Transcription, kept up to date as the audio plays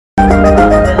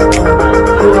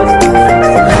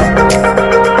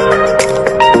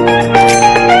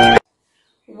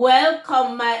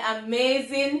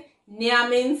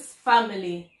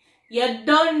family. You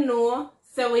don't know,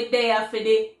 so we're there for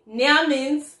the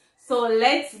nyamins. So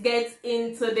let's get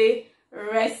into the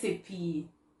recipe.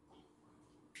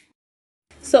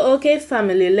 So okay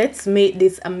family, let's make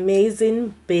this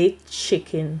amazing baked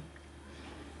chicken.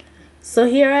 So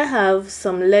here I have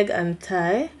some leg and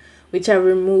thigh, which I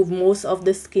remove most of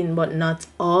the skin but not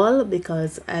all,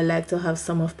 because I like to have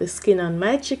some of the skin on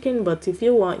my chicken. But if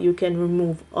you want, you can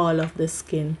remove all of the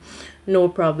skin, no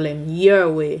problem,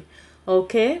 your way.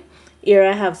 Okay, here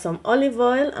I have some olive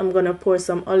oil. I'm gonna pour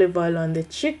some olive oil on the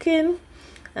chicken,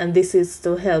 and this is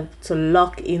to help to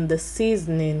lock in the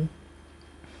seasoning.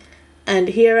 And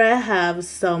here I have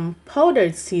some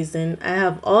powdered seasoning. I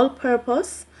have all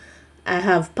purpose, I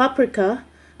have paprika,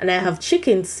 and I have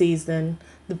chicken season.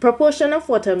 The proportion of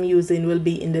what I'm using will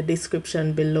be in the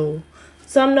description below.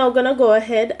 So I'm now gonna go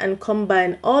ahead and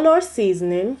combine all our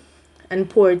seasoning and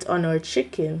pour it on our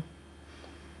chicken.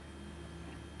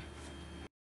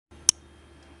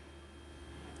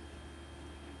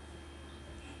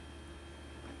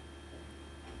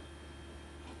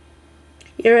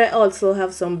 Here I also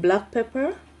have some black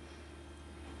pepper.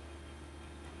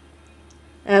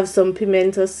 I have some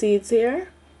pimento seeds here.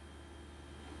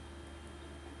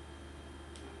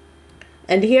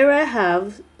 And here I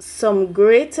have some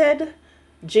grated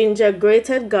ginger,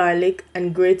 grated garlic,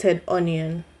 and grated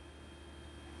onion.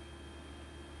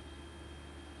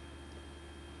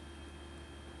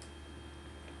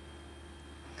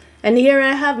 And here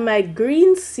I have my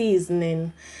green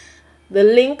seasoning. The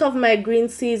link of my green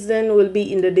seasoning will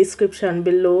be in the description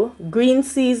below. Green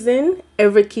seasoning,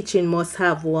 every kitchen must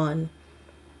have one.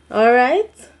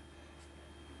 Alright?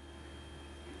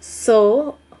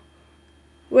 So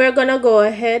we're gonna go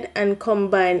ahead and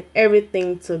combine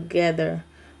everything together.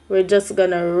 We're just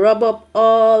gonna rub up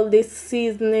all this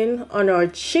seasoning on our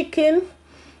chicken.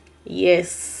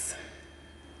 Yes.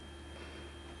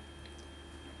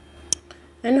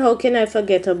 And how can I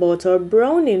forget about our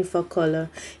browning for color?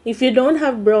 If you don't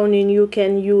have browning, you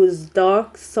can use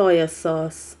dark soya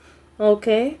sauce.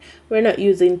 Okay, we're not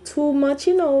using too much,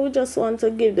 you know, we just want to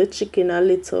give the chicken a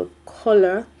little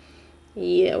color.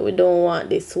 Yeah, we don't want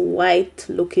this white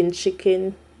looking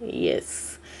chicken.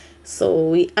 Yes, so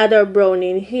we add our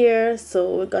browning here.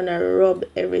 So we're gonna rub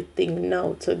everything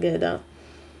now together.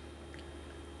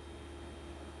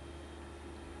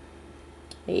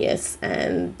 Yes,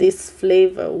 and this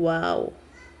flavor, wow,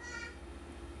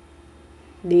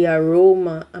 the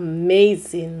aroma,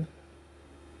 amazing.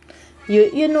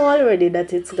 You know already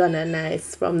that it's gonna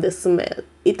nice from the smell.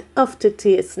 It have to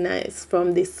taste nice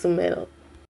from the smell.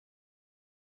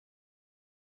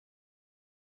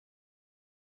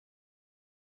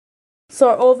 So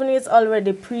our oven is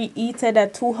already preheated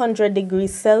at 200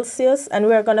 degrees Celsius, and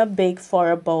we're gonna bake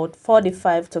for about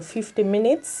 45 to 50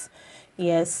 minutes.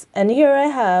 Yes, and here I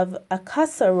have a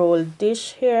casserole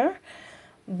dish here,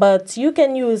 but you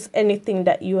can use anything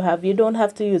that you have. You don't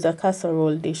have to use a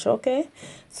casserole dish, okay?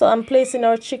 So I'm placing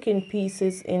our chicken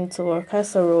pieces into our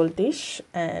casserole dish,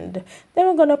 and then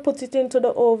we're gonna put it into the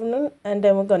oven, and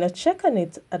then we're gonna check on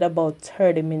it at about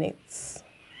 30 minutes.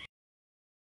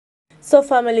 So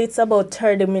family, it's about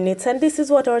 30 minutes, and this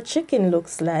is what our chicken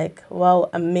looks like.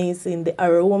 Wow, amazing. The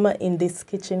aroma in this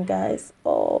kitchen, guys.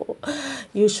 Oh,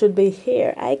 you should be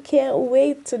here. I can't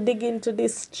wait to dig into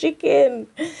this chicken.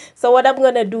 So what I'm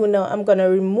going to do now, I'm going to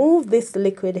remove this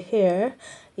liquid here.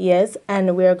 Yes,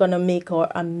 and we're going to make our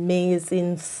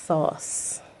amazing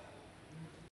sauce.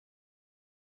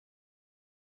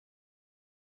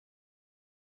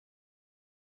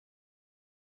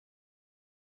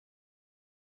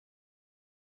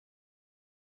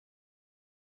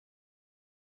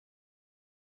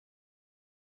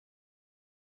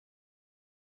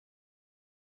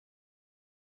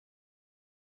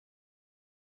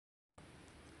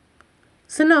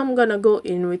 So now I'm gonna go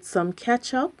in with some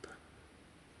ketchup.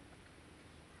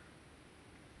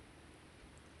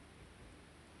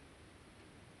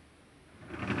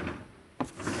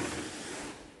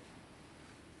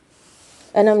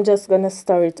 And I'm just gonna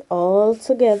stir it all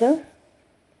together.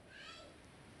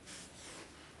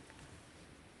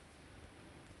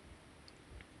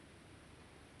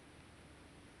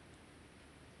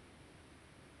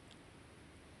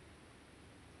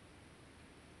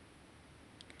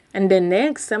 And then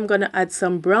next, I'm going to add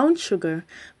some brown sugar.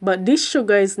 But this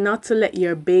sugar is not to let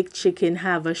your baked chicken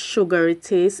have a sugary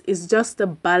taste. It's just to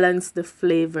balance the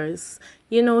flavors,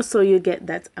 you know, so you get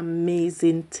that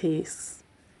amazing taste.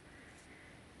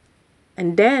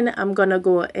 And then I'm gonna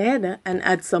go ahead and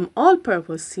add some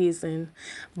all-purpose seasoning.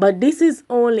 But this is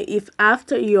only if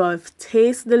after you have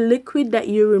tasted the liquid that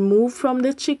you removed from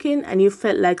the chicken and you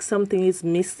felt like something is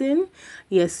missing.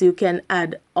 Yes, you can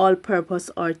add all-purpose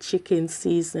or chicken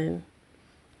seasoning.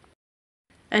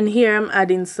 And here I'm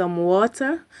adding some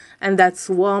water, and that's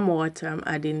warm water I'm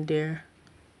adding there.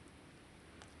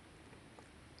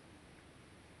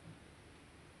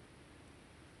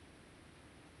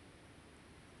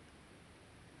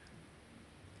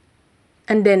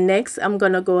 And then next, I'm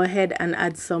gonna go ahead and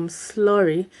add some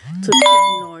slurry to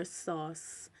thicken our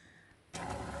sauce.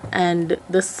 And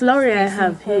the slurry I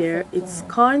have here, it's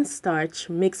cornstarch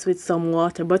mixed with some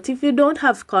water. But if you don't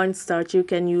have cornstarch, you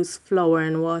can use flour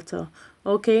and water.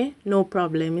 Okay, no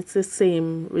problem. It's the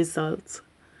same result.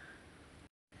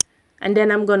 And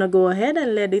then I'm gonna go ahead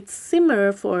and let it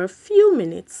simmer for a few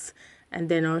minutes. And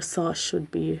then our sauce should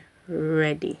be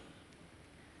ready.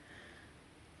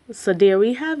 So there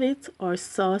we have it. Our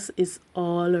sauce is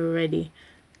all ready.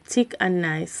 Thick and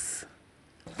nice.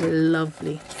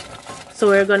 Lovely. So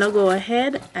we're gonna go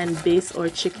ahead and baste our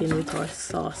chicken with our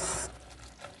sauce.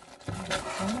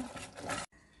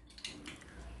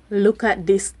 Look at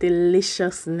this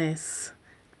deliciousness.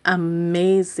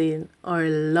 Amazing. Our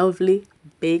lovely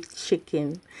baked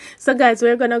chicken. So guys,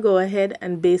 we're gonna go ahead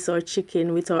and baste our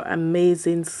chicken with our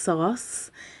amazing sauce.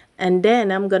 And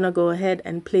then I'm gonna go ahead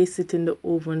and place it in the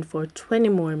oven for 20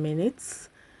 more minutes.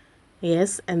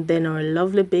 Yes, and then our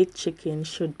lovely baked chicken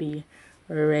should be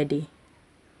ready.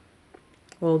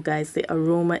 Oh guys, the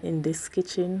aroma in this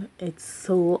kitchen, it's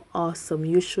so awesome.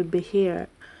 You should be here,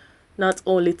 not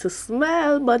only to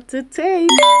smell, but to taste.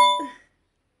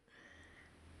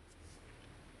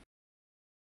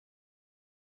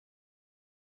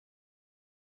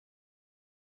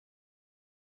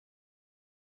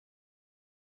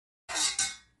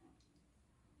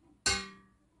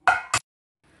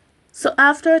 So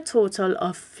after a total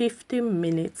of 50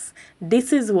 minutes,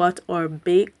 this is what our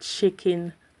baked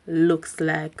chicken looks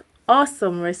like.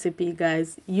 Awesome recipe,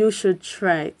 guys. You should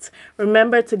try it.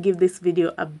 Remember to give this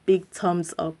video a big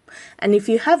thumbs up. And if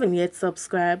you haven't yet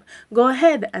subscribed, go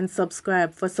ahead and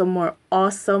subscribe for some more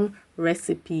awesome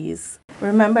recipes.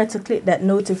 Remember to click that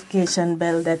notification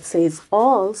bell that says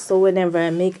all, so whenever I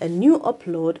make a new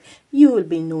upload, you will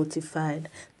be notified.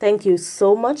 Thank you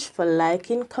so much for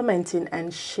liking, commenting,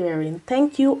 and sharing.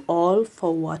 Thank you all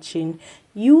for watching.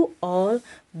 You all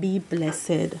be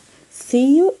blessed.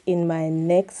 See you in my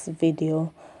next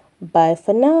video. Bye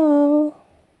for now.